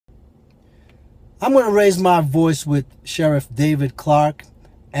I'm going to raise my voice with Sheriff David Clarke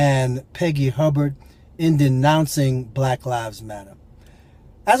and Peggy Hubbard in denouncing Black Lives Matter.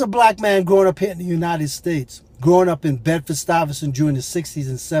 As a black man growing up here in the United States, growing up in Bedford-Stuyvesant during the 60s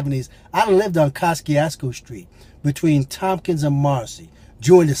and 70s, I lived on Kosciuszko Street between Tompkins and Marcy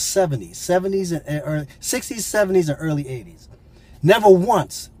during the 60s, 70s, and early 80s. Never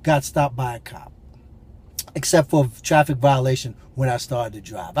once got stopped by a cop, except for traffic violation when I started to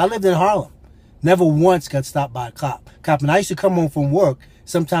drive. I lived in Harlem. Never once got stopped by a cop. And I used to come home from work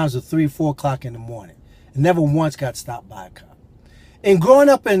sometimes at 3, 4 o'clock in the morning. And never once got stopped by a cop. And growing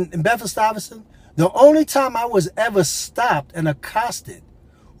up in Bedford-Stuyvesant, the only time I was ever stopped and accosted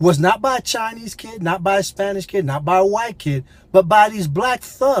was not by a Chinese kid, not by a Spanish kid, not by a white kid, but by these black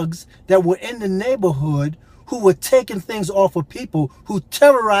thugs that were in the neighborhood who were taking things off of people who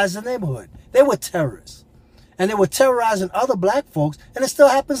terrorized the neighborhood. They were terrorists. And they were terrorizing other black folks, and it still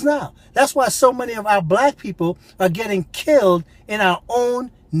happens now. That's why so many of our black people are getting killed in our own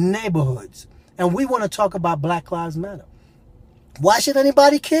neighborhoods. And we want to talk about Black Lives Matter. Why should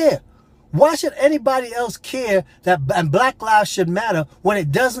anybody care? Why should anybody else care that Black lives should matter when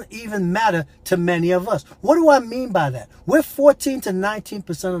it doesn't even matter to many of us? What do I mean by that? We're 14 to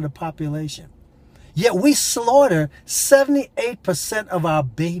 19% of the population. Yet we slaughter 78% of our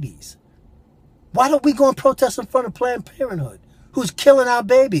babies. Why don't we go and protest in front of Planned Parenthood, who's killing our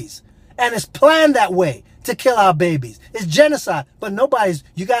babies? And it's planned that way to kill our babies. It's genocide, but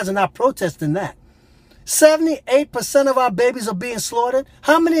you guys are not protesting that. 78% of our babies are being slaughtered.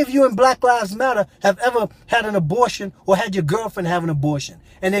 How many of you in Black Lives Matter have ever had an abortion or had your girlfriend have an abortion?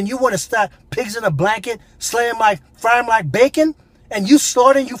 And then you want to start pigs in a blanket, frying them like bacon, and you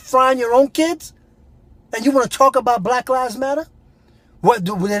frying your own kids? And you want to talk about Black Lives Matter?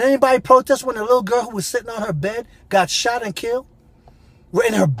 Did anybody protest when a little girl who was sitting on her bed got shot and killed? We're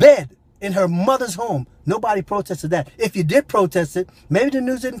in her bed, in her mother's home. Nobody protested that. If you did protest it, maybe the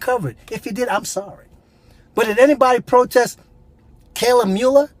news didn't cover it. If you did, I'm sorry. But did anybody protest Kayla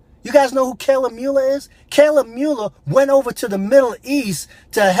Mueller? You guys know who Kayla Mueller is? Kayla Mueller went over to the Middle East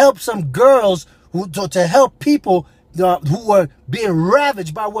to help some girls, to help people who were being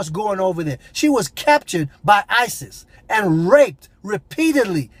ravaged by what's going over there. She was captured by ISIS and raped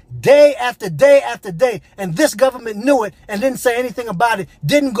repeatedly, day after day after day. And this government knew it and didn't say anything about it,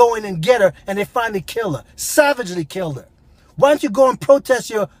 didn't go in and get her, and they finally killed her, savagely killed her. Why don't you go and protest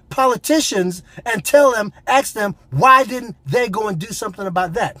your politicians and ask them, why didn't they go and do something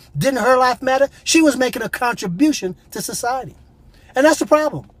about that? Didn't her life matter? She was making a contribution to society. And that's the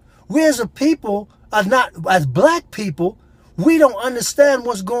problem. We as a people are not, as black people, we don't understand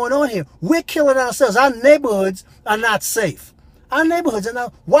what's going on here. We're killing ourselves. Our neighborhoods are not safe. Our neighborhoods are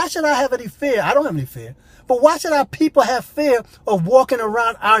not. Why should I have any fear? I don't have any fear. But why should our people have fear of walking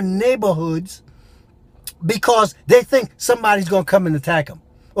around our neighborhoods because they think somebody's going to come and attack them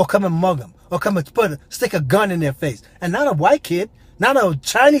or come and mug them or come and stick a gun in their face? And not a white kid, not a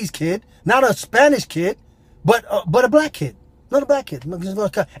Chinese kid, not a Spanish kid, but a black kid. Not a black kid.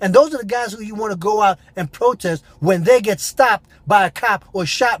 And those are the guys who you want to go out and protest when they get stopped by a cop or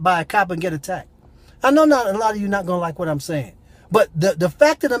shot by a cop and get attacked. I know not a lot of you not going to like what I'm saying. But the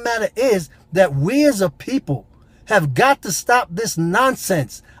fact of the matter is that we as a people have got to stop this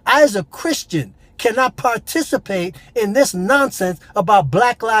nonsense. I as a Christian cannot participate in this nonsense about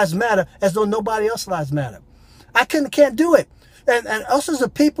Black Lives Matter as though nobody else's lives matter. I can't do it. And us as a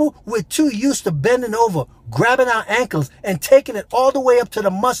people, we're too used to bending over, grabbing our ankles, and taking it all the way up to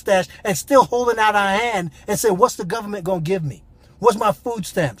the mustache and still holding out our hand and saying, what's the government going to give me? Where's my food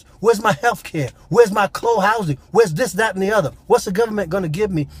stamps? Where's my health care? Where's my clothes housing? Where's this, that, and the other? What's the government going to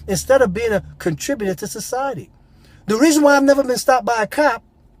give me? Instead of being a contributor to society. The reason why I've never been stopped by a cop,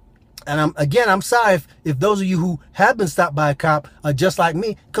 and I'm sorry if those of you who have been stopped by a cop are just like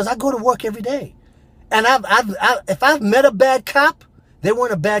me, because I go to work every day. And if I've met a bad cop, they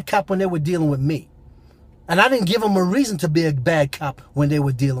weren't a bad cop when they were dealing with me. And I didn't give them a reason to be a bad cop when they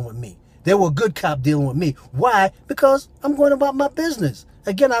were dealing with me. They were a good cop dealing with me. Why? Because I'm going about my business.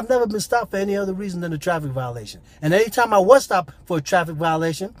 Again, I've never been stopped for any other reason than a traffic violation. And anytime I was stopped for a traffic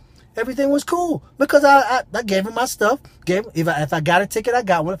violation, everything was cool. Because I gave him my stuff. If I got a ticket, I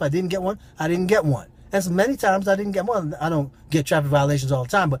got one. If I didn't get one, I didn't get one. And so many times I didn't get one. I don't get traffic violations all the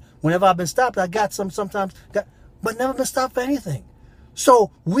time, but whenever I've been stopped, I got sometimes, but never been stopped for anything.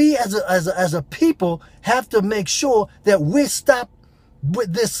 So we as a people have to make sure that we stop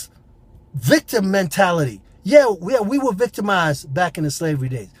with this victim mentality. Yeah, we were victimized back in the slavery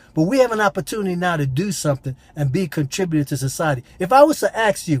days, but we have an opportunity now to do something and be a contributor to society. If I was to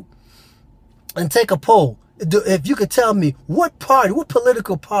ask you and take a poll, If you could tell me what party, what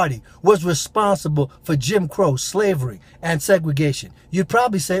political party was responsible for Jim Crow, slavery, and segregation, you'd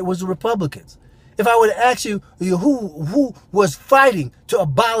probably say it was the Republicans. If I were to ask you who was fighting to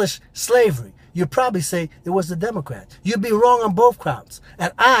abolish slavery, you'd probably say it was the Democrats. You'd be wrong on both counts.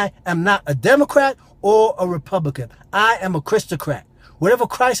 And I am not a Democrat or a Republican. I am a Christocrat. Whatever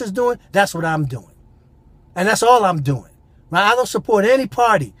Christ is doing, that's what I'm doing. And that's all I'm doing. Right? I don't support any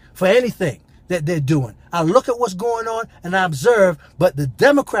party for anything that they're doing. I look at what's going on and I observe, but the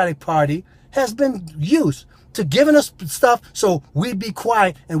Democratic Party has been used to giving us stuff so we be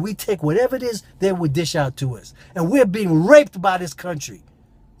quiet and we take whatever it is they would dish out to us. And we're being raped by this country.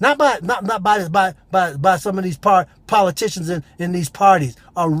 Not by some of these politicians in these parties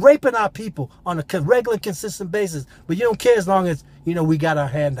are raping our people on a regular, consistent basis. But you don't care as long as, you know, we got our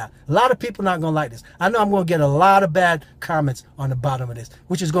hand out. A lot of people not going to like this. I know I'm going to get a lot of bad comments on the bottom of this,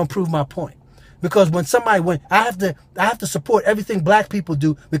 which is going to prove my point. Because when I have to support everything black people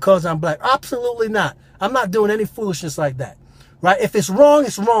do because I'm black. Absolutely not. I'm not doing any foolishness like that. Right? If it's wrong,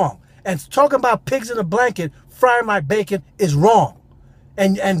 it's wrong. And talking about pigs in a blanket, frying my bacon is wrong.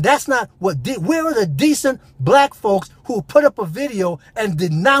 And that's not what, where are the decent black folks who put up a video and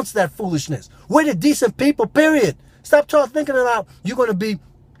denounce that foolishness? We're the decent people, period. Stop thinking about you're going to be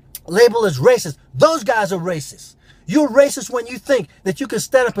labeled as racist. Those guys are racist. You're racist when you think that you can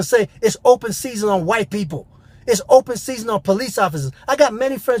stand up and say it's open season on white people. It's open season on police officers. I got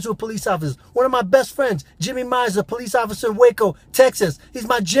many friends who are police officers. One of my best friends, Jimmy Myers, a police officer in Waco, Texas. He's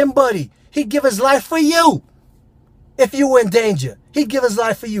my gym buddy. He'd give his life for you. If you were in danger, he'd give his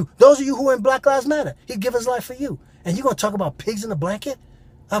life for you. Those of you who are in Black Lives Matter, he'd give his life for you. And you're going to talk about pigs in a blanket?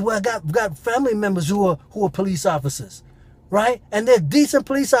 I got family members who are police officers, right? And they're decent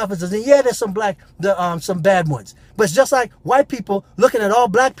police officers. And yeah, there's some bad ones. But it's just like white people looking at all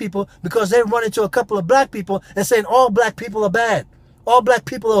black people because they run into a couple of black people and saying all black people are bad. All black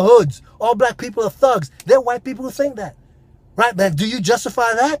people are hoods. All black people are thugs. They're white people who think that, right? But do you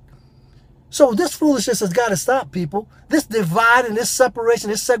justify that? So this foolishness has got to stop, people. This divide and this separation,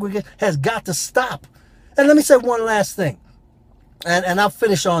 this segregation has got to stop. And let me say one last thing. And I'll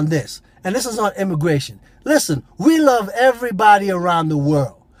finish on this. And this is on immigration. Listen, we love everybody around the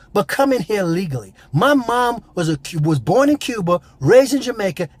world, but come in here legally. My mom was born in Cuba, raised in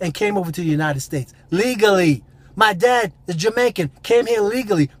Jamaica, and came over to the United States legally. My dad is Jamaican, came here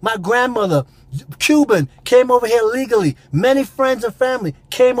legally. My grandmother, Cuban, came over here legally. Many friends and family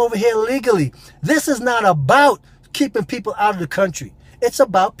came over here legally. This is not about keeping people out of the country. It's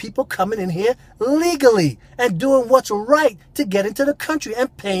about people coming in here legally and doing what's right to get into the country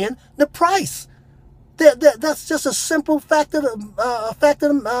and paying the price. That's just a simple fact of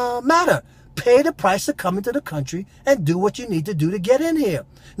the matter. Pay the price to come into the country and do what you need to do to get in here.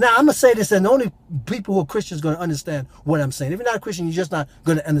 Now, I'm going to say this, and only people who are Christians are going to understand what I'm saying. If you're not a Christian, you're just not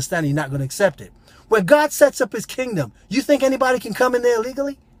going to understand it. You're not going to accept it. When God sets up his kingdom, you think anybody can come in there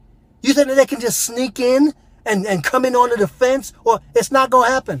legally? You think that they can just sneak in and come in under the fence? Or it's not going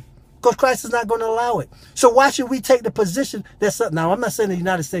to happen because Christ is not going to allow it. So why should we take the position that, now I'm not saying the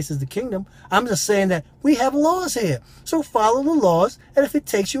United States is the kingdom. I'm just saying that we have laws here. So follow the laws. And if it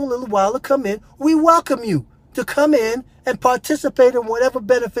takes you a little while to come in, we welcome you to come in and participate in whatever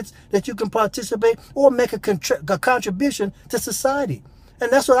benefits that you can participate or make a contribution to society.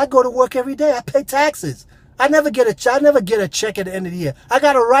 And that's what I go to work every day. I pay taxes. I never get a check at the end of the year. I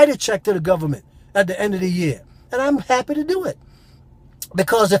got to write a check to the government at the end of the year. And I'm happy to do it.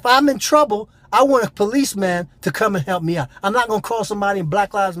 Because if I'm in trouble, I want a policeman to come and help me out. I'm not going to call somebody in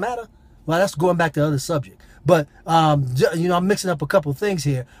Black Lives Matter. Well, that's going back to the other subject. But, you know, I'm mixing up a couple things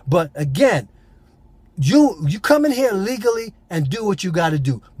here. But again, you come in here legally and do what you got to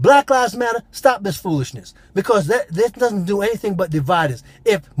do. Black Lives Matter, stop this foolishness. Because this doesn't do anything but divide us.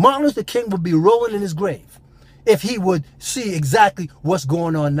 If Martin Luther King would be rolling in his grave, if he would see exactly what's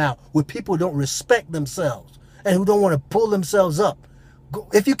going on now, where people don't respect themselves and who don't want to pull themselves up.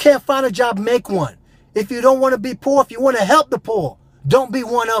 If you can't find a job, make one. If you don't want to be poor, if you want to help the poor, don't be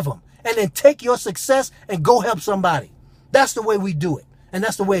one of them. And then take your success and go help somebody. That's the way we do it. And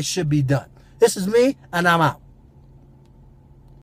that's the way it should be done. This is me, and I'm out.